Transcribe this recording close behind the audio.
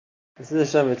This is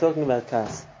a show we're talking about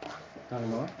kas,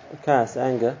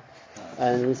 anger,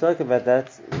 and we spoke about that.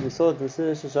 We saw that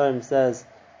Mesilas Yesharim says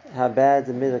how bad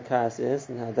the midah kas is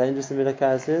and how dangerous the midah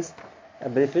kas is,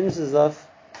 but he finishes off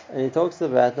and he talks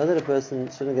about not that a person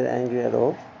shouldn't get angry at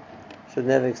all, should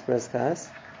never express kas.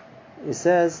 He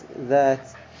says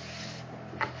that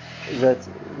there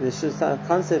should be a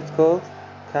concept called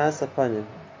kas apanim,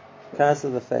 kas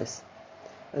of the face,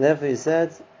 and therefore he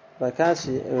said by kas,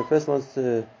 if a person wants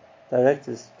to direct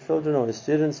his children or his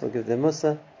students or give them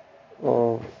musa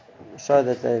or show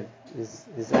that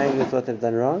he's angry with what they've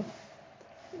done wrong.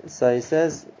 So he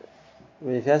says,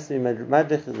 if he has to be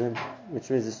madrich them, which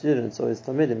means the students or his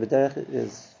talmidim,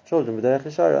 his children, b'derech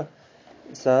yeshara,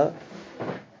 so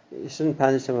you shouldn't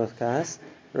punish them with kas.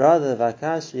 Rather,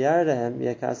 v'kas yardahem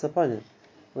yekas upon him.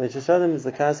 When you should show them is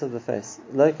the kas of the face,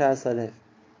 lo kas alev.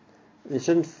 You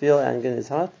shouldn't feel anger in his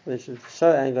heart, but you should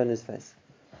show anger on his face.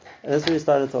 And that's what we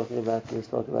started talking about when we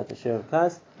spoke about the share of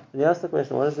kas. And he asked the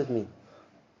question, what does it mean?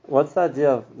 What's the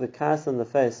idea of the kas on the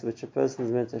face which a person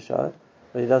is meant to show,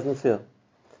 but he doesn't feel?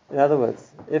 In other words,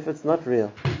 if it's not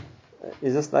real,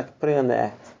 he's just like putting on the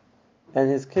act. And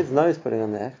his kids know he's putting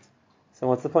on the act. So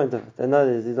what's the point of it? They know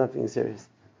that he's not being serious.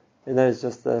 They know he's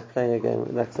just playing a game,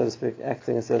 like so to speak,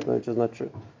 acting a certain way which is not true.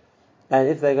 And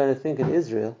if they're going to think it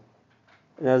is real,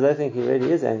 as they think he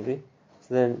really is angry,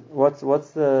 so then what's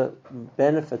the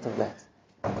benefit of that?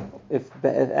 If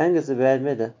anger is a bad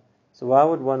midah, so why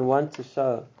would one want to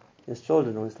show his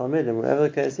children or his talmidim, whatever the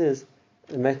case is,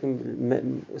 and make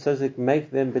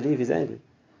them believe he's angry?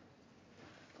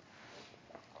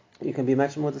 You can be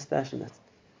much more dispassionate.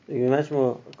 You can be much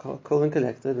more cool and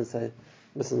collected and say,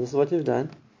 listen, this is what you've done,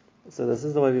 so this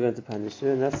is the way we're going to punish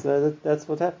you, and that's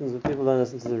what happens when people don't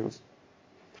listen to the rules.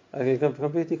 I can come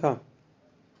completely calm.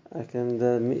 I can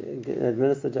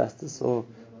administer justice or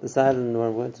decide on what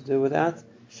I'm going to do without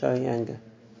showing anger.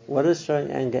 What does showing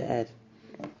anger add?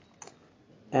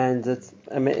 And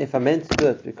if I'm meant to do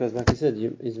it, because like you said,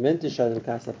 he's meant to show them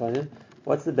kas upon him,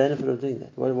 what's the benefit of doing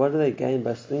that? What do they gain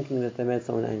by thinking that they made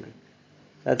someone angry?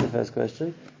 That's the first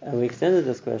question. And we extended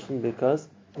this question because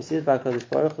we see it by Kodesh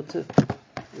Baruch Hu too.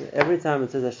 Every time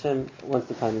it says Hashem wants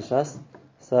to punish us,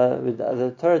 so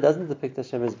the Torah doesn't depict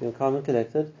Hashem as being calm and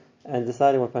collected and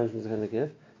deciding what punishment he's going to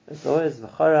give. It's always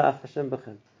v'chara af Hashem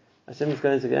b'chem. Hashem is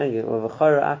going to get angry, or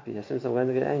v'chara api, Hashem is going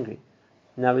to get angry.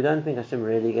 Now we don't think Hashem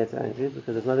really gets angry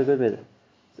because it's not a good midah.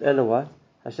 So Ella what?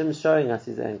 Hashem is showing us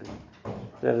he's angry. So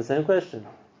we have the same question.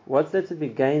 What's there to be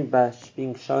gained by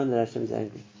being shown that Hashem is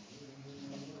angry?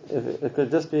 If it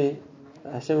could just be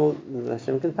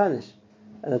Hashem can punish.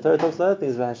 And the Torah talks a lot of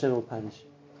things about Hashem will punish.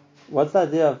 What's the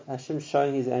idea of Hashem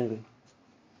showing he's angry?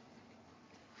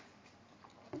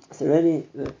 So really,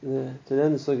 to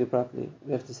learn the sugya properly,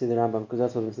 we have to see the Rambam, because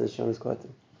that's what Mesilas Yesharim is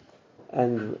quoting.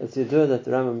 And it's Yidua that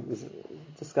the Rambam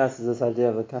discusses this idea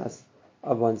of the kas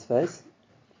of one's face.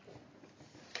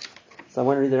 So I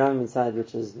want to read the Rambam inside,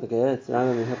 which is it's the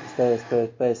Rambam in Hilchos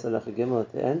perek beis halacha gimel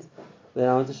at the end. Then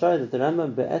I want to show you that the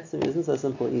Rambam be'etzim isn't so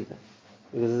simple either,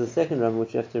 because there's a second Rambam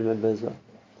which you have to remember as well.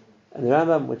 And the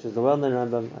Rambam, which is the well-known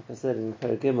Rambam, like I said in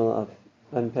perek beis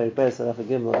halacha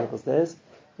gimel of Hilchos,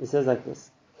 he says like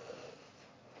this.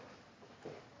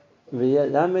 A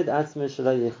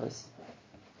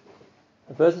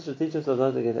person should teach himself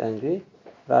not to get angry.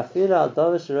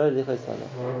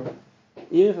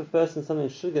 Even if a person something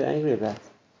should get angry about,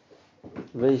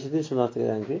 but he should teach himself not to get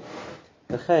angry.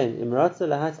 If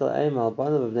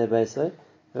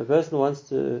a person wants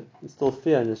to instill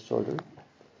fear in his children,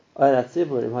 if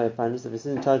he's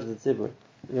in charge of the tzibur,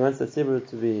 he wants the tzibur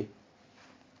to be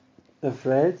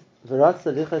afraid,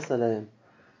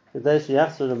 and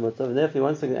therefore he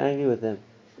wants to get angry with them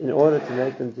in order to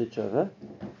make them do tshuva.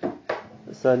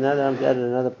 So now that I'm added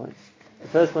another point. The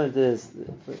first point is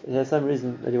he has some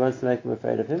reason that he wants to make them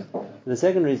afraid of him. And the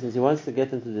second reason is he wants to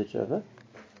get them to do tshuva.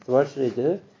 So what should he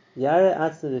do? Is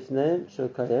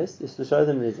to show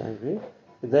them that he's angry.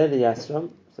 So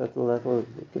that will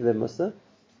give them musa.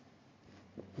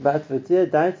 But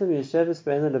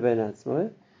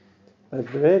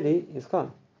really he's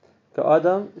calm. Like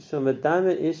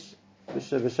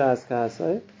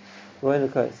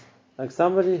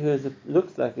somebody who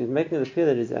looks like he's making it appear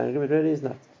that he's angry, but really he's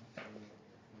not.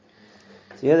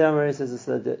 So here the Amari says this: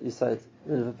 if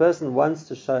a person wants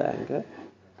to show anger,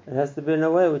 it has to be in a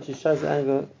way which he shows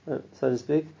anger, so to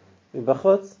speak, but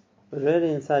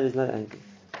really inside he's not angry.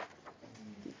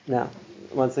 Now,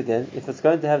 once again, if it's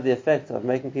going to have the effect of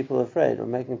making people afraid or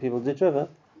making people do tshuva,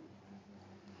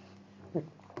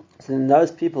 so then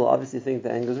those people obviously think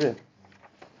the anger is real.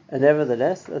 And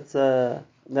nevertheless, that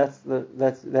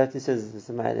he says is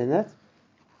a mad in that.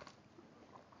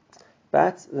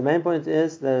 But the main point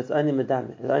is that it's only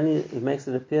madam. It makes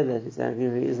it appear that he's angry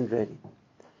or he isn't ready.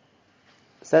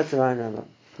 So that's the Rambam.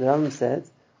 The Rambam said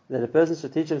that a person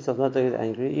should teach himself not to get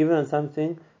angry, even on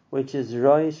something which is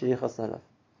roi sheichas alav.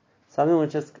 Something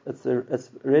which it's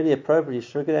really appropriate, you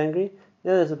should get angry.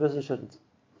 The other person shouldn't.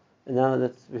 And now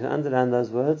that we can underline those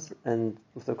words and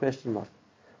with the question mark.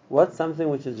 What's something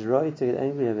which is roi to get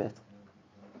angry about?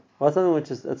 What's something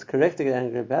which it's correct to get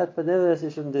angry about, but nevertheless you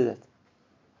shouldn't do that?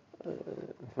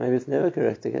 Maybe it's never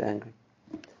correct to get angry.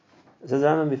 So the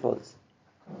Rambam before this.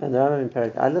 And the Rambam in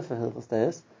perek Aleph for Hilchos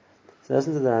Deis. So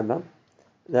listen to the Rambam.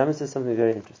 The Rambam says something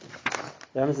very interesting.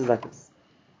 The Rambam says like this.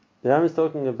 The Rambam is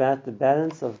talking about the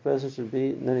balance of a person should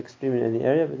be not extreme in any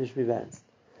area, but it should be balanced.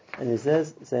 And he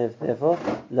says, therefore,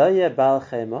 lo yeh bal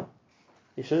chema.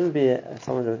 He shouldn't be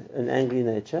someone of an angry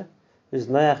nature, who's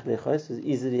noyach lechos, who's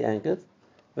easily angered.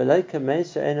 V'lo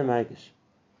kameis she'ena margish.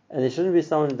 And he shouldn't be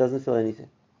someone who doesn't feel anything.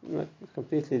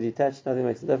 Completely detached, nothing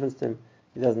makes a difference to him.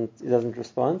 He doesn't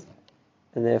respond.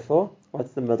 And therefore,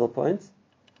 what's the middle point?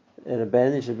 In a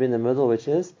band, he should be in the middle, which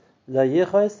is la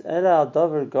yichos ela al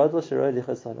davar gadol sheroi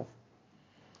lichos alav.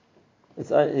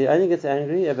 He only gets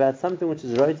angry about something which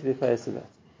is right to be quiet about.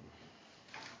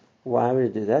 Why would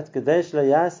he do that? So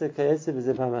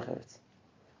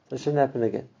it shouldn't happen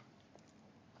again.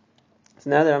 So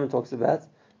now the Rambam talks about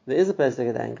there is a place to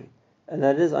get angry, and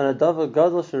that is on a davar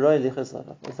gadol sheroi lichos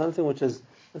alav. On something which is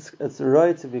it's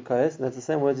right to be quiet, and that's the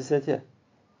same words he said here.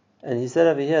 And he said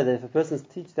over here that if a person's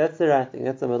teach, that's the right thing,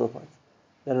 that's the middle point.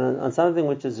 That on something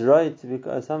which is right to be,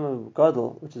 some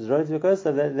gadol, which is right to be quiet,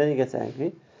 so then he gets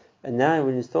angry. And now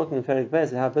when he's talking in perek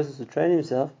Beis, how a person should train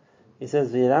himself, he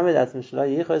says, even on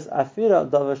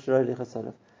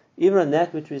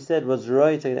that which we said was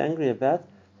right to get angry about,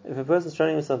 if a person is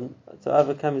training himself to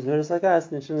overcome his midas like us,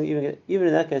 then even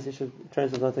in that case he should train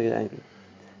himself not to get angry.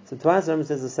 So twice Rambam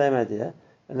says the same idea,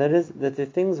 and that is that there are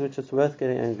things which it's worth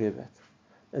getting angry about.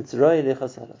 It's roi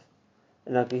lichas alav.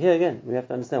 And like here again, we have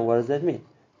to understand what does that mean.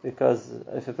 Because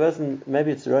if a person,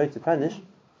 maybe it's roi to punish,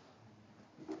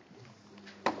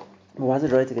 but why is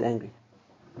it roi to get angry?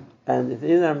 And if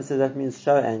either Rambam says that means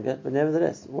show anger, but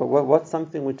nevertheless, what's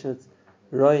something which is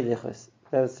roi lichas?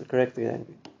 That's correct to get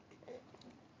angry.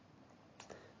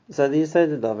 So the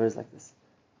Yisod Davar is like this.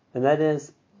 And that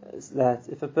is that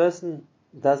if a person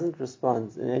doesn't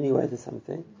respond in any way to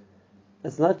something,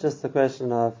 it's not just a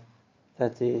question of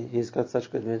that he's got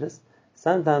such good midas.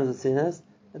 Sometimes it's seen as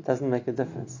it doesn't make a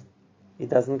difference. He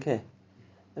doesn't care.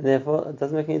 And therefore it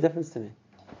doesn't make any difference to me.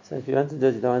 So if you want to do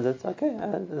it, you don't want to do it, okay,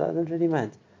 I don't really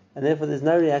mind. And therefore there's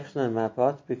no reaction on my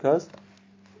part because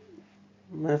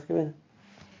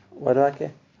what do I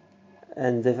care?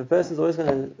 And if a person's always going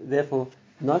to therefore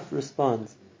not respond,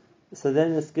 so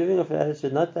then it's giving off an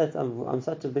attitude, not that I'm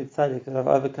such a big tzaddik that I've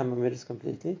overcome my midas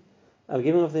completely. I'm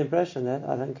giving off the impression that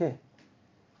I don't care.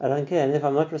 And if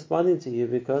I'm not responding to you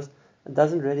because it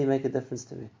doesn't really make a difference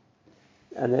to me,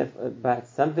 but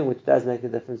something which does make a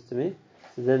difference to me,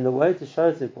 so then the way to show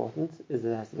it's important is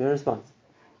there has to be a response.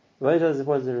 The way to show it's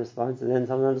important is a response, and then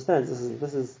someone understands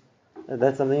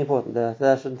that's something important that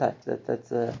I shouldn't touch.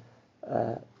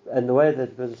 And the way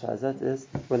that the person shows that is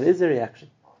when there is a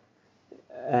reaction,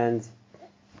 and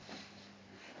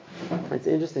it's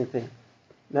an interesting thing.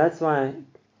 That's why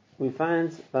we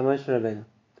find by Moshe Rabbeinu.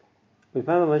 We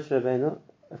find by Moshe Rabbeinu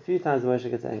a few times Moshe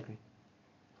gets angry.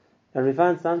 And we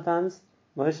find sometimes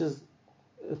Moshe's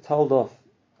told off,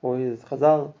 or his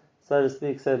Chazal, so to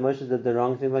speak, said Moshe did the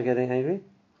wrong thing by getting angry.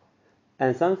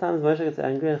 And sometimes Moshe gets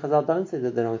angry and Chazal don't say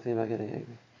did the wrong thing by getting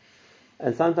angry.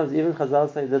 And sometimes even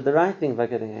Chazal say did the right thing by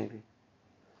getting angry.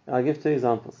 And I'll give two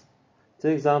examples. Two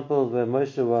examples where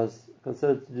Moshe was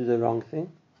considered to do the wrong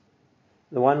thing.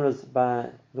 The one was by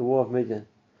the war of Midian.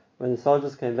 When the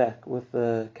soldiers came back with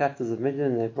the captives of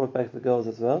Midian, they brought back the girls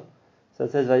as well. So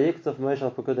it says, Vayiktzov Moshe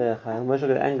al Pekudei Achayim. Moshe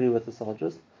got angry with the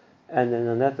soldiers. And then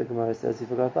on that the Gemara says he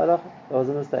forgot Halacha. That was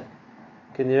a mistake.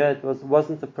 It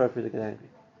wasn't appropriate to get angry.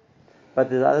 But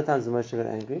there's other times when Moshe got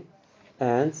angry.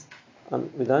 And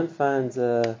we don't find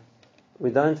that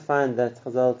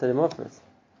Chazal tell him off for it.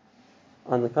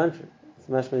 On the contrary, it's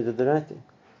mashma he did the right thing.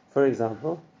 For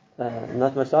example,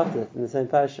 not much after that, in the same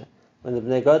parasha, when the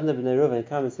Bnei Gad and the Bnei Reuven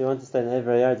come and say, we want to stay in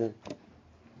Ever Yarden,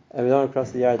 and we don't want to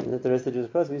cross the Yarden, let the rest of the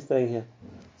Jews cross, we're staying here.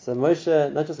 So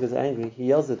Moshe not just gets angry, he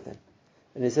yells at them.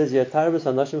 And he says, you're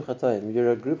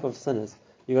a group of sinners.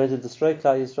 You're going to destroy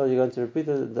Klal Yisrael, you're going to repeat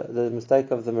the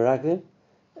mistake of the Meraglim,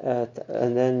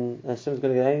 and then Hashem's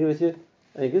going to get angry with you.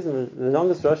 And he gives them the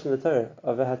longest rush in the Torah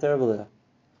of how terrible they are.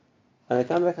 And they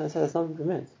come back and they say, that's not what we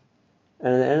meant.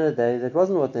 And at the end of the day, that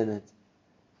wasn't what they meant.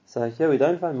 So here we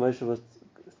don't find Moshe was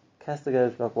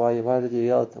castigated, like why did you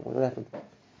yell at them? What happened?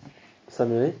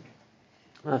 Similarly,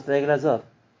 after Egel Azov,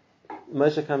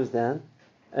 Moshe comes down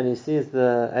and he sees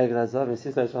the Egel Azov and he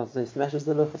sees Moshe and he smashes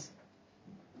the luchas.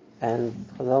 And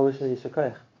Chazal wish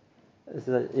Yishakoyach. It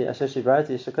says Asher Shibarati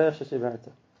Yishakoyach Asher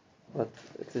Shibarati. What?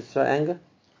 To show anger?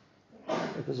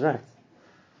 It was right.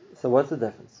 So what's the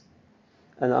difference?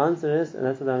 And the answer is, and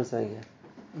that's what I'm saying here,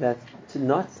 that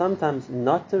sometimes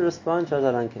not to respond shows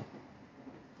I don't care.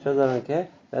 Shows I don't care.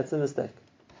 That's a mistake.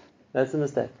 That's a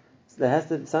mistake. So there has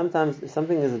to sometimes if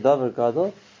something is a davar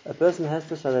gadol, a person has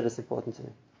to show that it's important to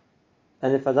me.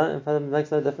 And if it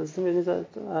makes no difference to me, that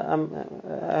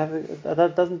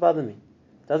doesn't bother me.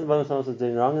 It doesn't bother me if someone else is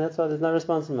doing wrong, and that's why there's no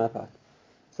response on my part.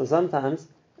 So sometimes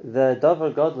the davar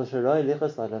gadol shiroi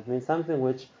lichos ladav means something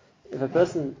which, if a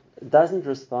person doesn't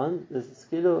respond,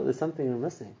 there's something you're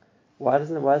missing. Why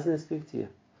doesn't he speak to you?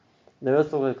 There was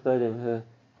talk about who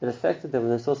it affected them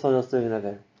when they saw someone else doing an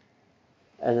aver,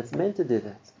 and it's meant to do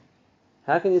that.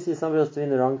 How can you see somebody else doing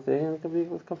the wrong thing and it can be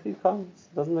with complete calmness?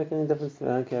 It doesn't make any difference to me.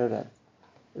 I don't care about it.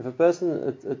 If a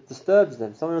person, it disturbs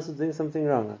them, someone else is doing something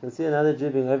wrong. I can see another Jew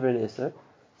being over an Isser.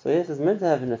 So yes, it's meant to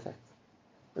have an effect.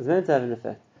 It's meant to have an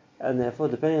effect. And therefore,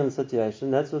 depending on the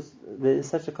situation, there is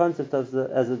such a concept as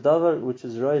a davar which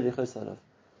is roi lichos harav,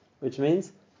 which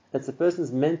means that the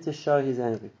person's meant to show he's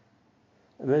angry.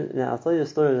 Now, I'll tell you a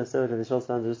story that I said with Mesilas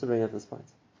Yesharim just to bring up this point.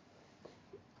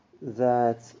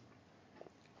 That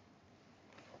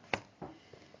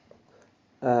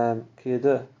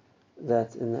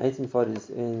that in the 1840s,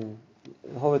 in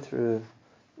all the way through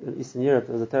Eastern Europe,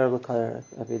 there was a terrible cholera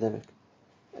epidemic,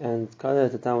 and cholera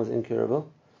at the time was incurable,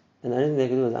 and the only thing they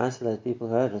could do was isolate people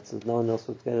who had it, so no one else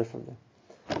would get it from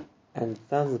them, and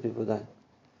thousands of people died.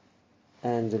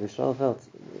 And the Bishol felt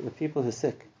the people who are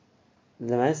sick,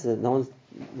 the Maisa,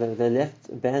 they're left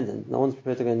abandoned. No one's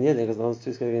prepared to go near them because no one's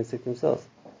too scared to get sick themselves,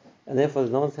 and therefore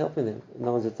no one's helping them.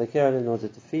 No one's to take care of them. No one's to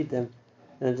feed them.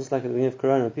 And just like at the beginning of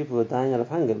Corona, people were dying out of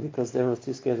hunger because everyone was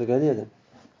too scared to go near them.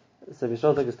 So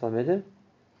Bishol took his Talmidim,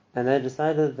 and they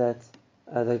decided that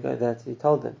he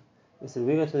told them. He said,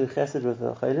 "We're going to do chesed with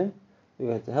the cholim. We're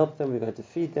going to help them. We're going to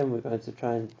feed them. We're going to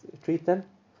try and treat them."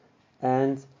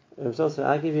 And Bishol said,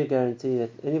 "I give you a guarantee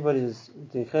that anybody who's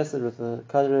doing chesed with the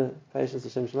cholera patients,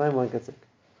 Hashem Shemaim, won't get sick."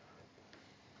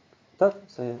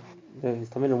 So his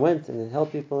Talmidim went and they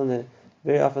helped people, and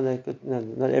very often they could.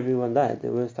 Not everyone died.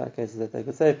 There were cases that they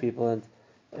could save people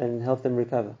and help them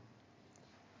recover.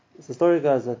 So the story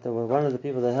goes that one of the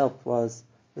people they helped was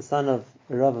the son of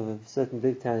a Rav of a certain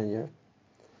big town in Europe,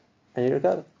 and he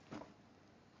recovered.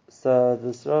 So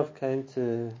this Rav came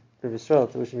to Rabbi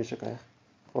Yisrael to wish him Yishakach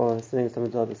for sending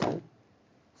someone to understand.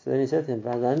 So then he said to him,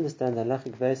 "But I understand the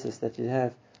halachic basis that you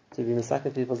have to be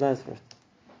massacred people's lives for it.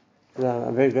 So I'm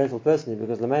a very grateful person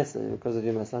because of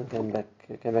you, my son came back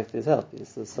to his help. He's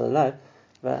still alive.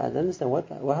 But I don't understand what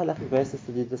halachic basis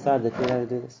did you decide that you had to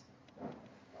do this?"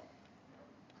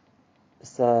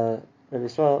 So Rabbi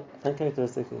Yisrael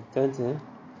uncharacteristically turned to him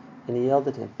and he yelled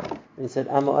at him and he said,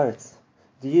 "I'm a Oretz.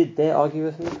 Do you dare argue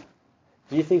with me?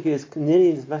 Do you think you're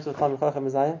nearly as much of a Talmid Chacham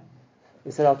as I am?"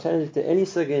 He said, "I'll challenge you to any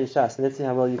sugya in Shas and let's see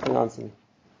how well you can answer me."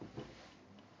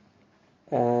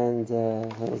 And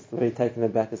I was very taken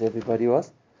aback as everybody was.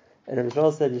 And Rabbi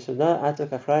Yisrael said, "You should know I took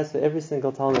achrayus for every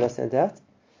single Talmud I sent out,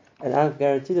 and I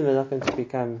guarantee them they're not going to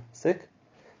become sick."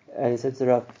 And he said to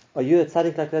Rav, "Are you a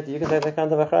tzaddik like that? You can take that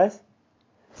kind of achrayus?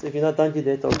 So if you're not, don't you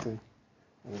dare talk to me."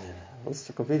 I was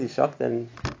completely shocked and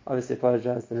obviously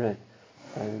apologized and ran.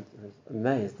 And I was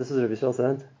amazed. This is Rabbi Yisrael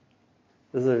Salanta.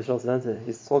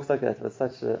 He talks like that with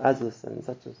such azus and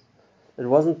such it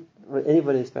wasn't what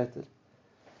anybody expected.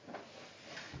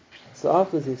 So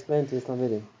afterwards he explained to his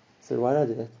Talmidim. He said, "Why did I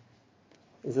do that?"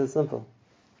 He said, "It's simple."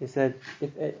 He said,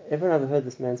 "If everyone ever heard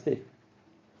this man speak,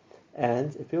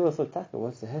 and if people thought, Taka,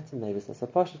 what's the hat maybe it's not so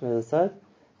posh, maybe it's so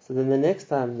then the next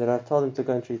time that I've told him to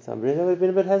go and treat somebody, they would have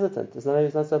been a bit hesitant. Maybe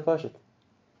it's not so posh."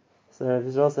 So Rabbi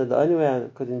Israel said, the only way I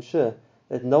could ensure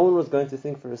that no one was going to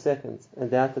think for a second and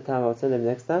doubt the time I would tell him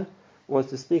next time was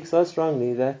to speak so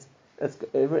strongly that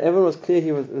everyone was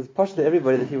clear it was posh to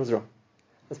everybody that he was wrong.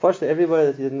 It's posh to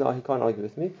everybody that he can't argue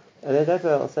with me, and that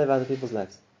way I'll save other people's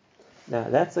lives. Now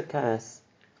that's a case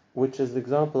which is the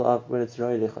example of when it's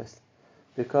roi lichos.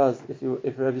 Because if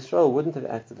Rabbi Yisrael wouldn't have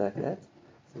acted like that,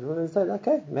 we would have said,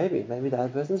 okay, maybe the other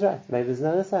person's right. Maybe there's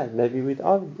another side. Maybe we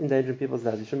are endangering people's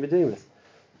lives. You shouldn't be doing this.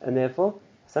 And therefore,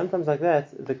 sometimes like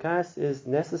that, the case is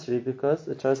necessary because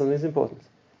it shows something is important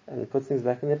and it puts things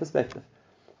back in their perspective.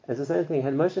 It's the same thing.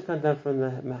 Had Moshe come down from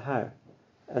the Mahar,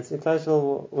 and it's in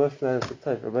Klal worship the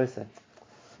Tov, Rabbi said,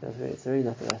 it's really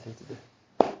not the right thing to do.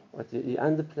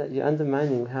 You're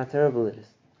undermining how terrible it is.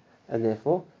 And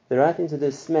therefore, The right thing to do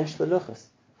is smash the luchas.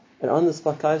 And on the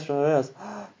spot, Klal Yisrael realized,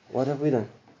 what have we done?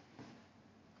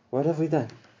 What have we done?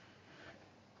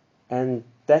 And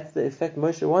that's the effect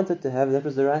Moshe wanted to have. That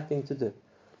was the right thing to do.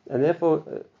 And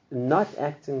therefore, not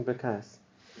acting b'kas,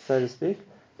 so to speak,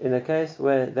 in a case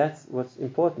where that's what's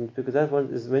important, because that one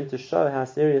is meant to show how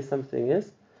serious something is,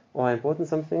 or how important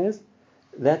something is.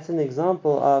 That's an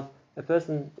example of a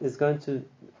person is going to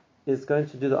do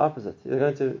the opposite. They're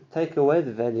going to take away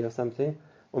the value of something,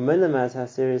 or minimize how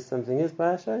serious something is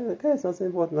by showing, okay, it's not so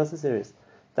important, not so serious.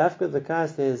 Dafka the Kai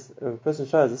says, a person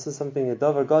shows this is something, a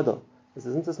davar gadol. This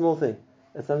isn't a small thing,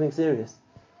 it's something serious.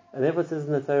 And therefore it says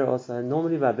in the Torah also,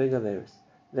 normally by big averis,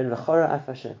 then v'chora af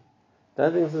Hashem.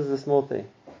 Don't think this is a small thing.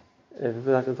 If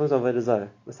like it talks about Avodah Zarah,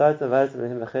 besides the Avodah Zarah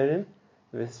v'cherim,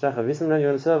 v'shrach avisim you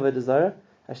want to say Avodah Zarah,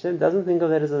 Hashem doesn't think of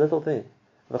that as a little thing.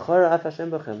 V'chora af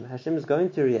Hashem b'chem. Hashem is going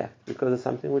to react because of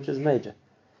something which is major.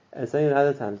 And saying in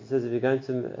other times, it says if you're going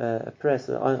to oppress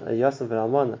a yasam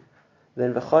v'almana,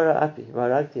 then v'chora api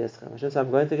v'aragti eschem. Hashem says I'm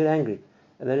going to get angry,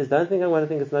 and that is don't think I'm going to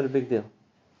think it's not a big deal.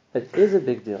 It is a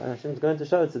big deal, and Hashem is going to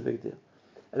show it's a big deal.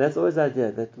 And that's always the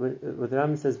idea that what the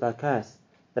Rambam says about Kas,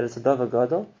 that it's a davar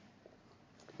gadol,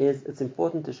 is it's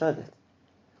important to show that.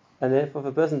 And therefore, if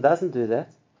a person doesn't do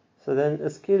that, so then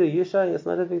it's clear you showing it's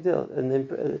not a big deal, and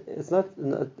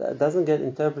it doesn't get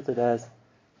interpreted as,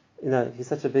 he's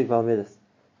such a big Baal Midas.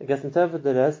 It gets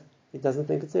interpreted as he doesn't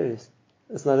think it's serious.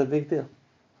 It's not a big deal.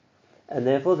 And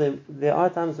therefore, there are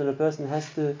times when a person has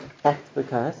to act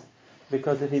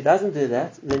because if he doesn't do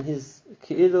that, then he's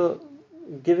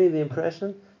giving the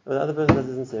impression that the other person does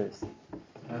isn't serious.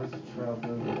 How does a child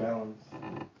know the balance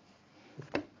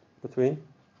between?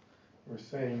 We're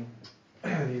saying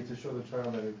you need to show the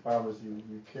child that it bothers you,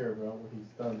 you care about what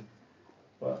he's done,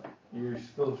 but you're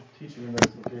still teaching him that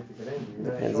it's okay to get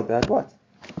angry. Depends about what.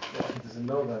 Yeah, he doesn't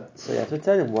know that. So you have to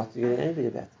tell him what you're getting angry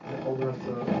about. You're old enough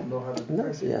to know how to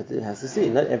No, so he has to see.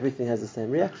 Not everything has the same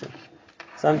reaction.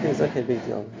 Some things, okay, big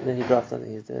deal. Then he dropped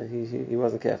something. He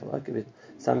wasn't careful. Okay, but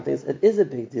some things it is a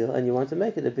big deal, and you want to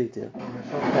make it a big deal.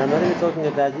 And I'm not even talking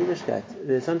about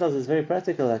Yiddishkeit. Sometimes it's very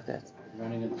practical like that.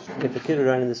 Running in the street. If a kid would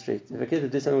run in the street, if a kid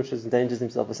would do something which endangers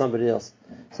himself or somebody else,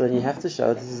 so then you have to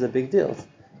show this is a big deal.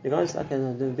 You can't just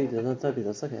no, do a big deal. No, it's no big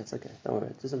deal. It's okay. Don't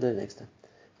worry. Just do it next time.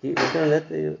 He's going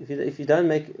to if you don't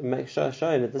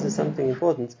show him that this is something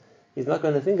important, he's not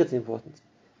going to think it's important.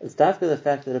 It's after the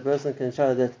fact that a person can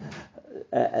show that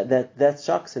that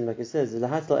shocks him, like he says, I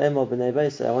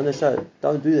want to show,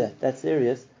 don't do that. That's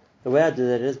serious. The way I do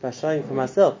that is by showing for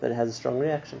myself that it has a strong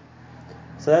reaction.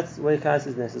 So that's where Kais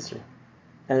is necessary.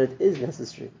 And it is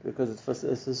necessary because it's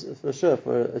for sure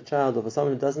for a child or for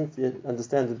someone who doesn't yet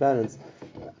understand the balance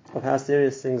of how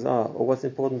serious things are or what's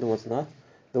important and what's not.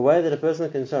 The way that a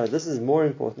person can show this is more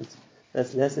important,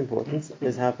 that's less important,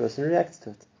 is how a person reacts to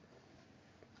it.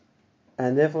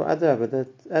 And therefore, but that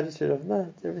attitude of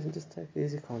no, everything just take it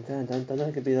easy, calm down, don't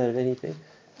make a big deal of anything,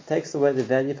 it takes away the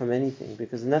value from anything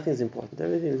because nothing's important.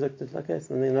 Everything is looked at like okay,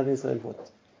 so nothing's so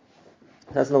important.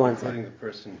 That's the one thing. Including the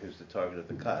person who's the target of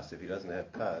the kas. If he doesn't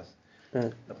have kas,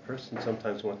 a person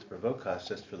sometimes wants to provoke kas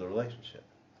just for the relationship.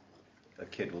 A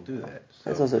kid will do that. So,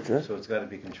 that's also true. So it's got to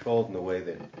be controlled in the way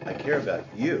that I care about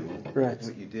you. Right.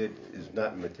 What you did is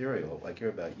not material. I care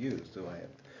about you, so I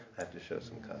have to show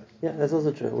some kas. Yeah, that's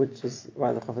also true, which is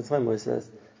why the Chafetz Chaim always says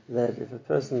that if a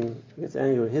person gets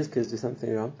angry when his kids do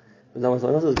something wrong, but no one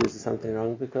else does something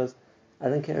wrong, because I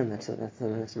don't care much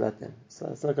about them. So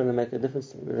it's not going to make a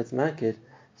difference to me. If it's my kid,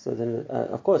 so then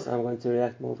of course I'm going to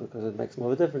react more because it makes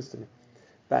more of a difference to me.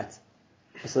 But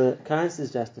so kindness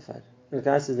is justified, and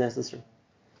kindness is necessary,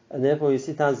 and therefore you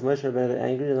see times Moshe Rabbeinu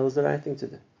angry, and it was the right thing to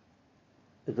do.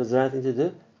 It was the right thing to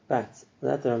do, but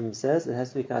that the Rambam says it has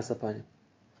to be kais upon him.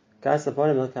 Kais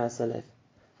upon him, not kais alef.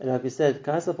 And like we said,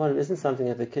 kais upon him isn't something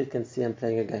that the kid can see him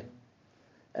playing a game,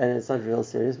 and it's not real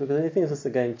serious because then he thinks it's a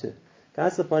game too.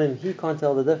 Kais upon him, he can't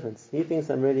tell the difference. He thinks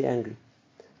I'm really angry.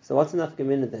 So what's enough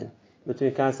gemina then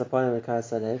between kais upon him and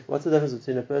kais alef? What's the difference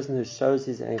between a person who shows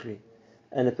he's angry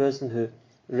and a person who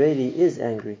really is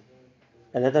angry?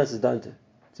 And that is don't do.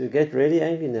 To get really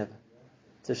angry, never.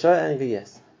 To show anger,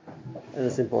 yes. And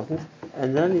it's important.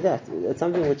 And not only that, it's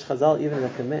something which Chazal even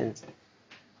recommend.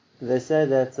 They say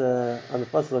that on the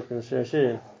pasuk in the Shir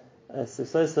Hashirim,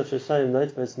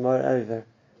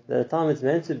 that a time it's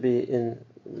meant to be in,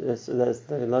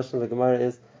 the notion of the Gemara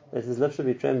is that his lips should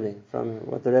be trembling from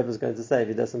what the Rebbe is going to say if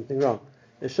he does something wrong.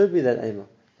 There should be that aimah.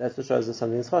 That's what shows that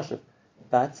something is chashuv.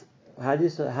 But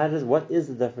what is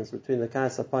the difference between the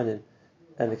kas upon him,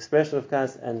 an expression of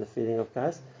kas, and the feeling of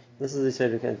kas? This is the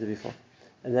shade we came to before.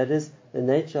 And that is, the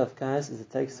nature of kas is it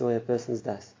takes away a person's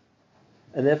das.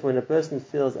 And therefore, when a person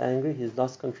feels angry, he's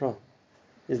lost control.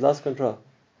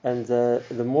 And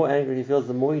the more angry he feels,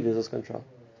 the more he loses control.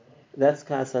 That's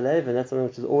Ka'as Halev, and that's something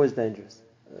which is always dangerous.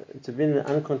 To be in an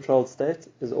uncontrolled state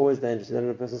is always dangerous. You don't know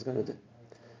what a person's going to do.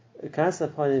 Ka'as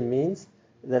Haponim means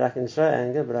that I can show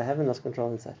anger, but I haven't lost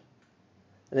control inside.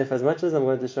 And if as much as I'm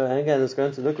going to show anger, and it's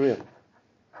going to look real,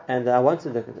 and I want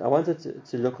it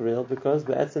to look real because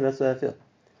that's what I feel.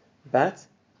 But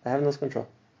I haven't lost control.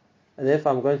 And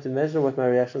therefore I'm going to measure what my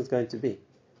reaction is going to be.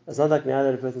 It's not like now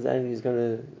that a person's angry, he's going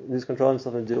to lose control of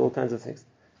himself and do all kinds of things.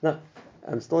 No,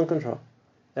 I'm still in control.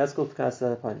 That's called Ka'as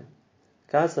Haponim.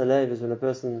 Ka'as Halev is when a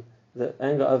person, the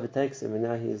anger overtakes him and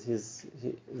now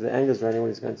the anger is running what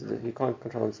he's going to do. He can't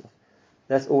control himself.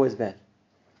 That's always bad.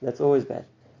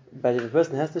 But if a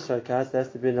person has to show Ka'as, it has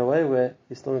to be in a way where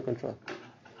he's still in control.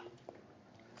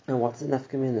 And what's enough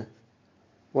kamina?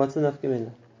 The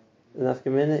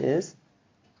nafkamina is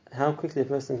how quickly a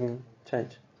person can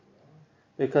change.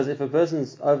 Because if a person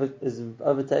is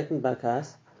overtaken by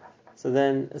Ka'as, so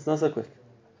then it's not so quick.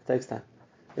 It takes time.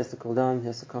 He has to cool down, he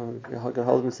has to get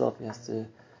hold of himself, he has to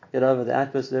get over the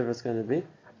outburst, whatever it's going to be.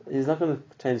 He's not going to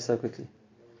change so quickly.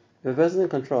 If a person is in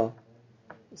control,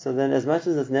 so then as much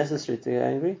as it's necessary to get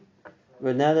angry,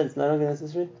 but now that it's no longer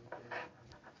necessary,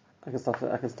 I can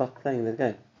stop playing that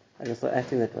game. I can start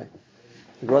acting that way.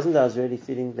 It wasn't that I was really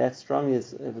feeling that strongly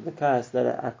with the Ka'as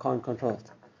that I can't control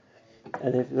it.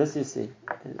 And if this you see,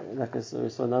 like we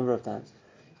saw a number of times,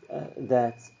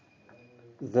 that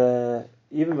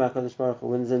even by Kadosh Baruch Hu,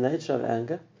 when there's a nature of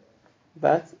anger,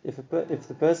 but if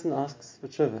the person asks for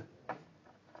tshuva,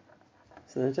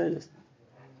 so then it changes.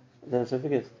 Then it's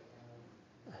forgive.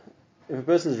 If a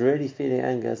person is really feeling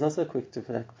anger, it's not so quick to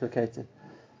placate him.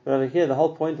 But over here, the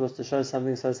whole point was to show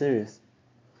something so serious.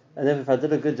 And then if I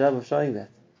did a good job of showing that,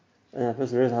 and a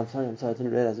person realizes, I'm sorry, I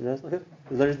didn't realize, okay,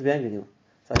 there's no reason to be angry anymore.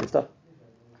 So I can stop.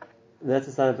 And that's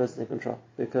a sign of a person in control.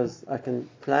 Because I can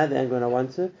plan the anger when I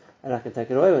want to, and I can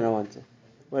take it away when I want to.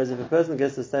 Whereas if a person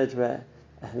gets to a stage where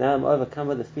now I'm overcome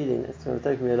with the feeling, it's going to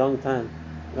take me a long time.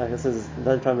 Like it says,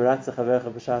 don't try meratzah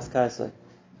chaverecha b'shas kaisoi.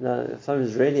 No, if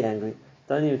someone's really angry,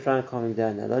 don't even try and calm him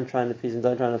down now. Don't try and appease him,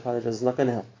 don't try and apologize. It's not going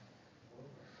to help.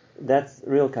 That's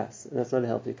real Ka'as. That's not a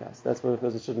healthy Ka'as. That's what a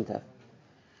person shouldn't have.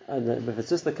 And if it's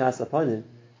just a Ka'as upon him,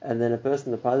 and then a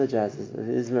person apologizes, if it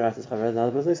is meratzah chaverecha, now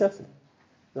the person accepts it.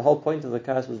 The whole point of the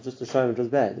Ka'as was just to show him it was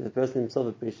bad. If the person himself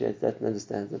appreciates that and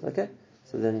understands it, okay,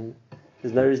 so then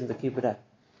there's no reason to keep it up.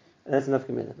 And that's enough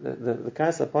kamina. The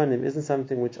Ka'as upon him isn't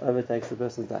something which overtakes the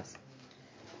person's das.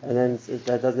 And then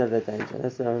that doesn't have that danger.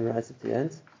 That's what Aaron writes at the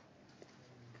end,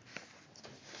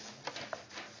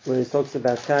 when he talks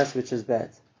about Ka'as which is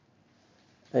bad.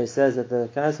 And he says that the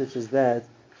Ka'as which is bad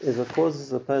is what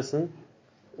causes a person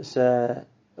Amr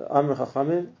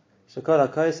Chachamim if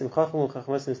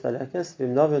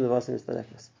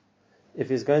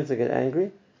he's going to get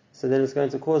angry, so then it's going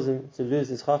to cause him to lose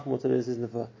his chacham or to lose his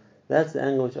nevuah. That's the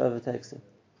anger which overtakes him.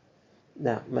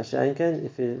 Now, Mashiach,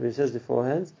 if he says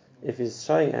beforehand, if he's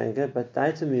showing anger, but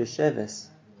daitum yosheves,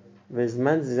 where his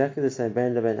mind is exactly the same,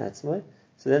 bein lebein atzmai,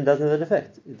 so then it doesn't have that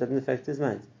effect. It doesn't affect his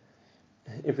mind.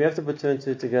 If we have to put two and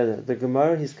two together, the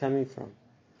Gemara he's coming from,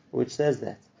 which says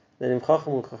that in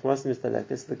chacham u'chachmas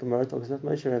mistalekes, the Gemara talks about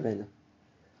Moshe Rabbeinu.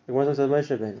 The Gemara talks about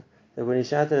Moshe Rabbeinu. That when he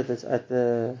shouted at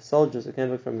the soldiers who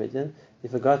came back from Midian, he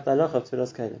forgot the halacha of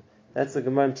tefillas kelim. That's the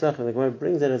Gemara in Pesachim. The Gemara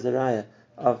brings it as a raya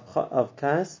of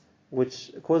Ka'as,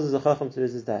 which causes the chacham to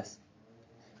lose his das.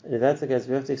 And if that's the case,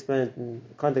 we have to explain it in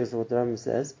the context of what the Rambam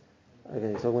says.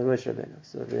 Again, he's talking about Moshe Rabbeinu.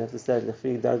 So we have to say the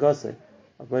chiyuk dargosei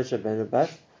of Moshe Rabbeinu.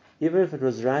 But even if it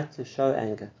was right to show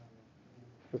anger,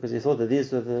 because he thought that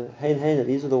these were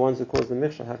these were the ones who caused the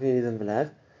mikshah, how can you leave them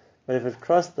alive? But if it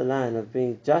crossed the line of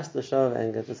being just a show of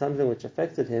anger to something which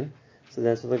affected him, so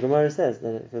that's what the Gemara says,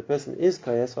 that if a person is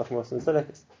koyes, chachmos and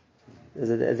selekes.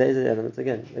 There is an element,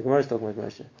 again, the Gemara is talking about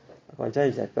Moshe. I can't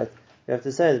change that, but you have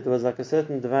to say that there was like a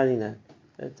certain dividing line.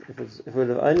 That if it would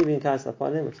have only been cast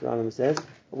upon him, which the Rambam says, it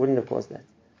wouldn't have caused that.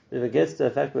 But if it gets to a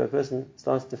fact where a person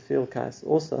starts to feel cast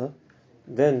also,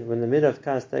 then when the midah of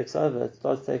cast takes over, it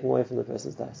starts taking away from the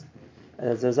person's das. And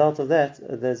as a result of that,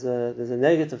 there's a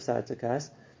negative side to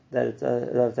cast, that it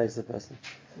overtakes the person.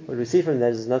 What we see from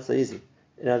that is it's not so easy.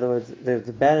 In other words,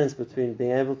 the balance between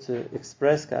being able to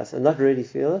express kas and not really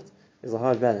feel it is a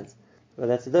hard balance. But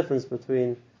that's the difference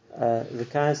between the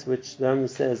kas which the Rambam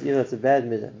says, even though it's a bad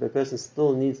midah, but a person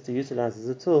still needs to utilize as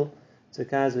a tool, to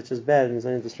kas which is bad and is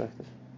only destructive.